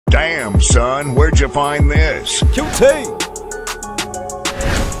Damn, son, where'd you find this? Q.Taylor.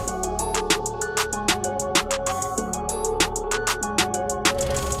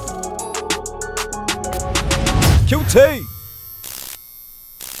 Q.Taylor.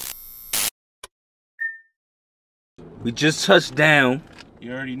 We just touched down.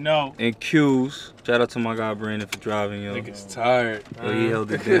 You already know. In Q's. Shout out to my guy Brandon for driving, yo. Nigga's tired. Yo, he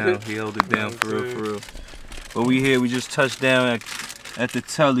held it down. He held it down for real, for real. But we here. We just touched down at the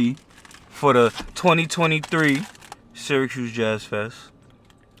Telly for the 2023 Syracuse Jazz Fest.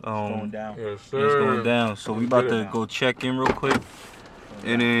 Going down. Yes, sir. It's going down. So we about to go check in real quick.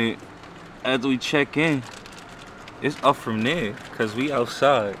 And then after we check in, it's up from there. Cause we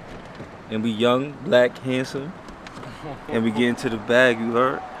outside. And we young, black, handsome. And we get into the bag, you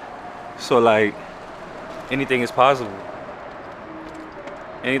heard? So like, anything is possible.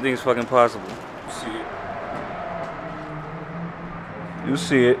 Anything is fucking possible. You see it. You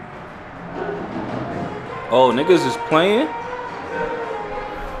see it. Oh, niggas is playing?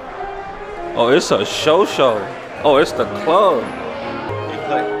 Oh, it's a show. Oh, it's the club.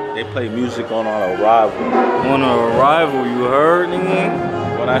 They play music on our arrival. On an arrival, you heard,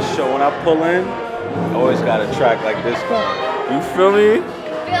 nigga? When I pull in, I always got a track like this going. You feel me?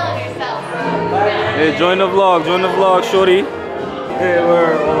 Feeling yourself. Hey, join the vlog, shorty. Hey,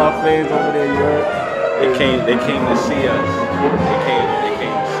 we're all our fans over there, you heard? They came to see us. They came to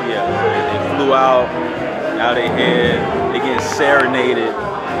see us. They flew out. Now they here. They getting serenaded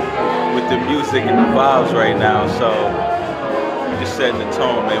with the music and the vibes right now. So we just setting the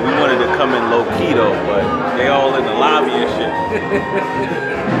tone, man. We wanted to come in low key though, but they all in the lobby and shit.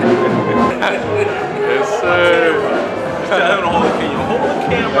 Yes, sir. Tell him to hold the camera. Hold the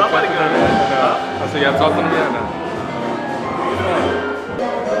camera. I'm about to go. I said, y'all talking to me now.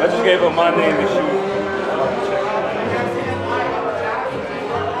 I just gave her my name and shoot.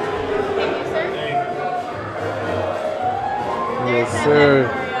 Yes, sir.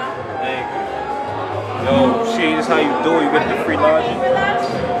 Thank you. Yo, see, this is how you do it. You get the free lodging.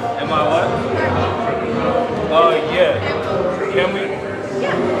 Am I what? Yeah. Can we?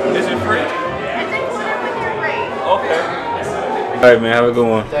 Is it free? It's included with your rate. Okay. All right, man. Have a good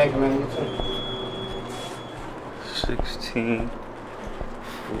one. Thank you, man. 16,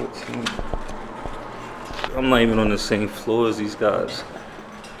 14. I'm not even on the same floor as these guys.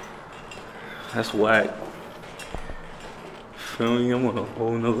 That's whack. Feel me? I'm on a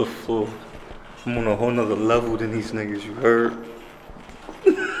whole nother floor. I'm on a whole nother level than these niggas, you heard?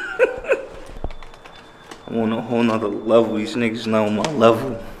 I'm on a whole nother level. These niggas not on my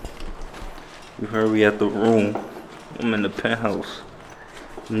level. You heard we at the room. I'm in the penthouse.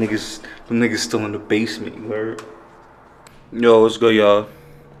 Them niggas still in the basement, you heard? Yo, what's good, y'all?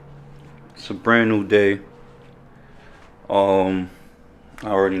 It's a brand new day. I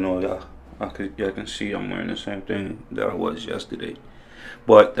already know y'all. Y'all can see I'm wearing the same thing that I was yesterday.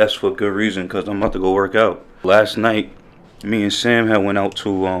 But that's for good reason, because I'm about to go work out. Last night, me and Sam had went out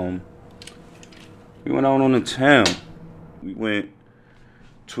to, we went out on the town. We went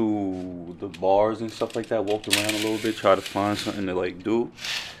to the bars and stuff like that, walked around a little bit, tried to find something to like do.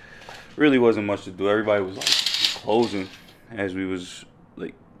 Really wasn't much to do. Everybody was like closing as we was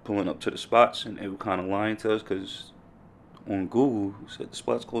like pulling up to the spots, and they were kind of lying to us because on Google it said the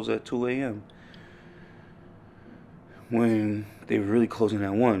spots close at 2 a.m. when they were really closing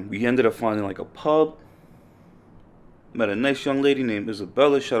at 1. We ended up finding like a pub. Met a nice young lady named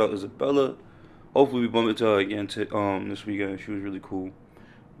Isabella. Shout out Isabella. Hopefully we bump into her again this weekend. She was really cool.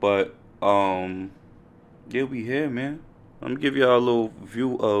 But yeah, we here, man. Let me give y'all a little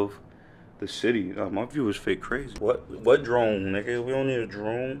view of the city. My view is fake crazy. What drone, nigga? We don't need a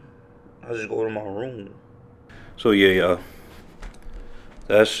drone. I just go to my room. So yeah, y'all.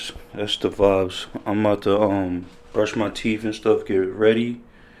 That's the vibes. I'm about to brush my teeth and stuff, get ready,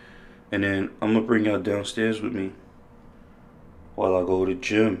 and then I'm gonna bring y'all downstairs with me while I go to the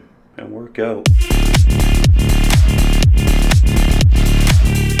gym and work out.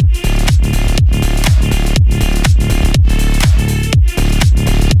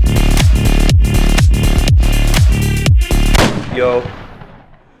 Yo,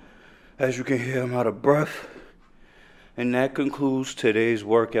 as you can hear, I'm out of breath. And that concludes today's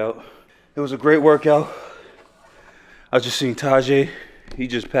workout. It was a great workout. I just seen Tajay. He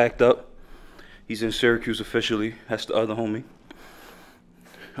just packed up. He's in Syracuse officially. That's the other homie.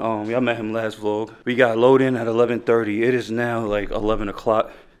 Y'all met him last vlog. We got load in at 11:30. It is now like 11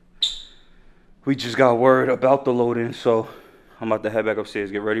 o'clock. We just got word about the load in, so I'm about to head back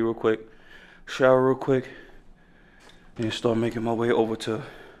upstairs, get ready real quick, shower real quick, and start making my way over to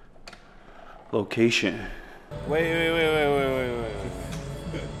location. Wait.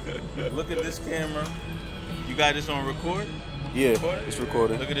 Look at this camera. You got this on record? Yeah, Recorded? it's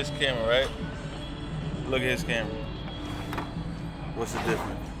recorded. Look at this camera, right? Look at his camera. What's the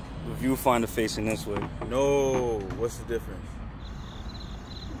difference? The viewfinder facing this way. No. What's the difference?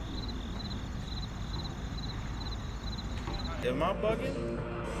 Am I bugging?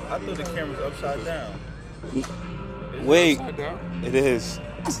 I thought the camera's upside down. Wait, Upside down? it is.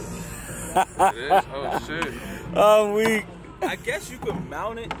 It is? Oh, shit. I'm weak. I guess you could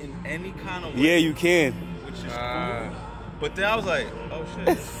mount it in any kind of way. Yeah, you can. Which is cool. But then I was like, oh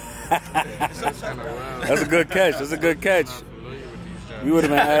shit. It's upside down. That's a good catch. That's a good catch. We would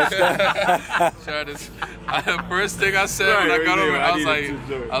have been asked that. The first thing I said when I got over, I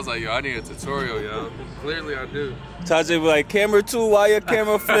was like, yo, I need a tutorial, yo. Clearly, I do. Tajay be like, camera 2, why your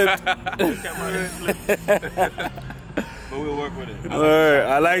camera flipped? But we'll work with it. Alright,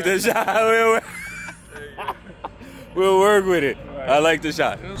 I like the shot. We'll work with it. I like the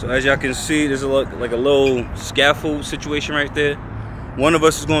shot. So as y'all can see, there's like a little scaffold situation right there. One of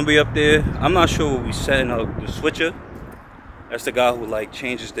us is gonna be up there. I'm not sure what we setting up. The switcher, that's the guy who like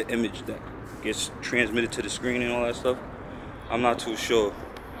changes the image that gets transmitted to the screen and all that stuff. I'm not too sure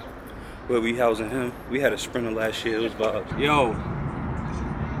where we housing him. We had a Sprinter last year. It was vibes. Yo,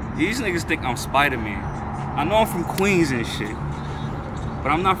 these niggas think I'm Spider-Man. I know I'm from Queens and shit, but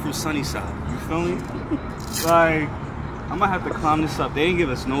I'm not from Sunnyside. You feel me? Like, I'm gonna have to climb this up. They ain't give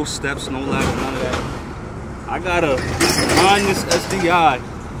us no steps, no ladder, none of that. I gotta find this SDI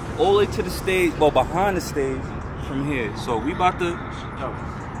all the way to the stage, well, behind the stage from here. So we about to, yo.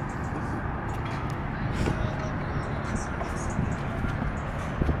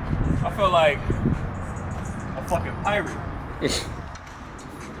 I feel like a fucking pirate.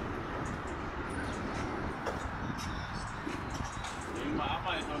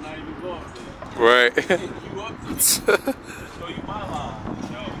 Right.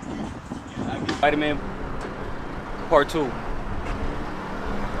 Spider-Man Part 2.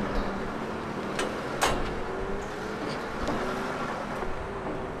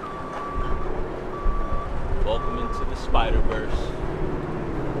 Welcome into the Spider-Verse.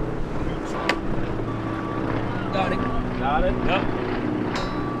 Got it. Got it? Yep.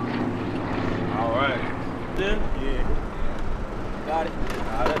 Alright. Then? Yeah. Got it.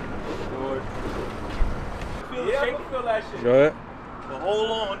 Got it. Good. Yeah, I can feel that shit. Go ahead. But hold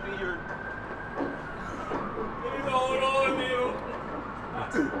on to your... Hold on, Neil.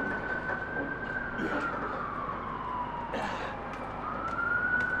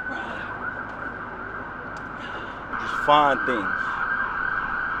 Just find things.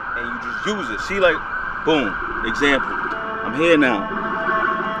 And you just use it. See, like, boom. Example. I'm here now.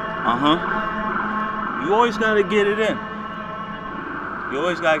 You always gotta get it in. You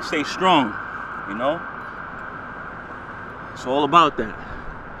always gotta stay strong, you know? It's all about that.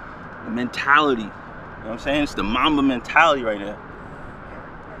 The mentality. You know what I'm saying? It's the Mamba mentality right there. You know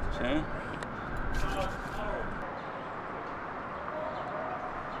what I'm saying?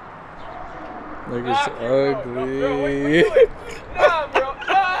 Like it's ugly. Nah, bro.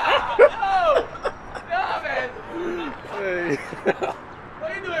 Nah, no. Nah, man. Hey.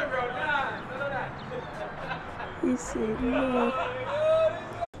 What are you doing, bro? Nah, He said no.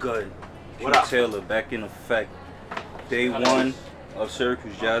 Good. What up? Q.Taylor back in effect. Day 1 of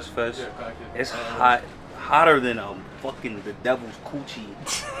Syracuse Jazz Fest. It's hot. Hotter than the devil's coochie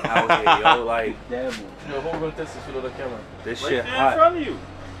out here, yo. Like, Devil. Yo, hold on, test this with the camera. this Right shit there in hot. front of you.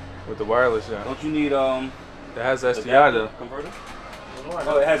 With the wireless, yeah. Don't you need, That has a SDI though. converter?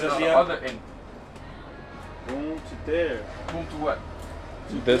 Oh, it has SDI? Other end. Boom to there. Boom to what?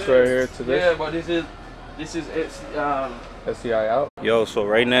 This right here to this. Yeah, but this is SDI out. Yo, so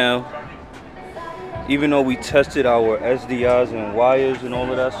right now, even though we tested our SDIs and wires and all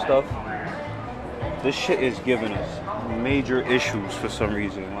of that stuff, this shit is giving us major issues for some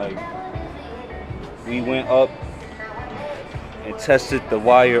reason. Like, we went up and tested the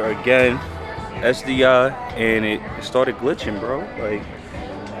wire again, SDI, and it started glitching, bro. Like,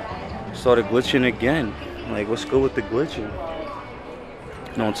 it started glitching again. Like, what's good with the glitching?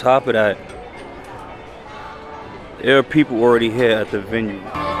 And on top of that, there are people already here at the venue.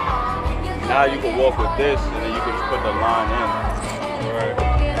 Now you can walk with this, and then you can just put the line in. Right.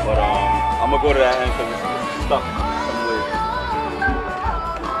 But I'm gonna go to that end because it's stuck somewhere.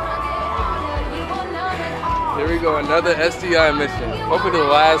 Here we go, another SDI mission. Hopefully the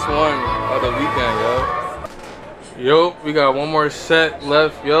last one of the weekend, yo. Yo, we got one more set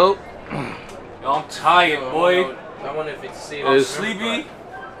left, yo. Yo, I'm tired, boy. I wonder if it's safe. I'm sleepy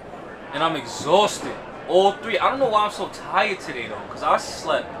and I'm exhausted. All three. I don't know why I'm so tired today though, because I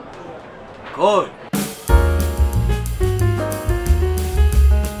slept good.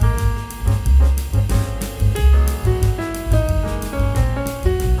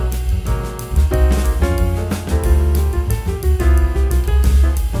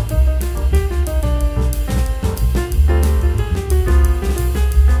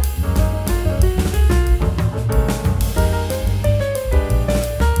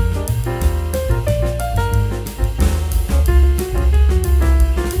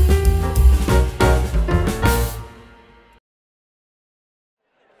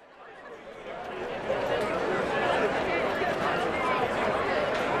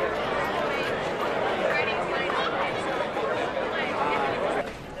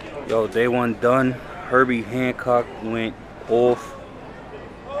 Yo, day one done. Herbie Hancock went off.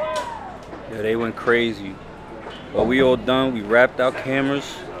 Yeah, they went crazy. Well, we all done. We wrapped our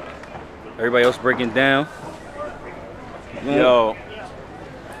cameras. Everybody else breaking down. Yo,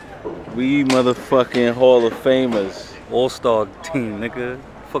 we motherfucking Hall of Famers. All-star team, nigga.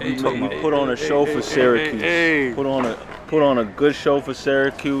 Fuck you talking We about? put on a show for Syracuse. Put on a good show for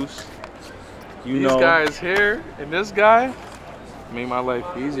Syracuse. You These know, guys here and this guy made my life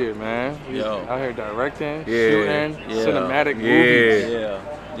easier, man. We Yo. out here directing, Yeah. shooting, Yeah. cinematic Yeah. movies. yeah.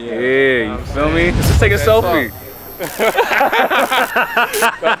 Yeah, you feel me? Let's take a selfie.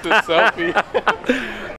 That's the selfie.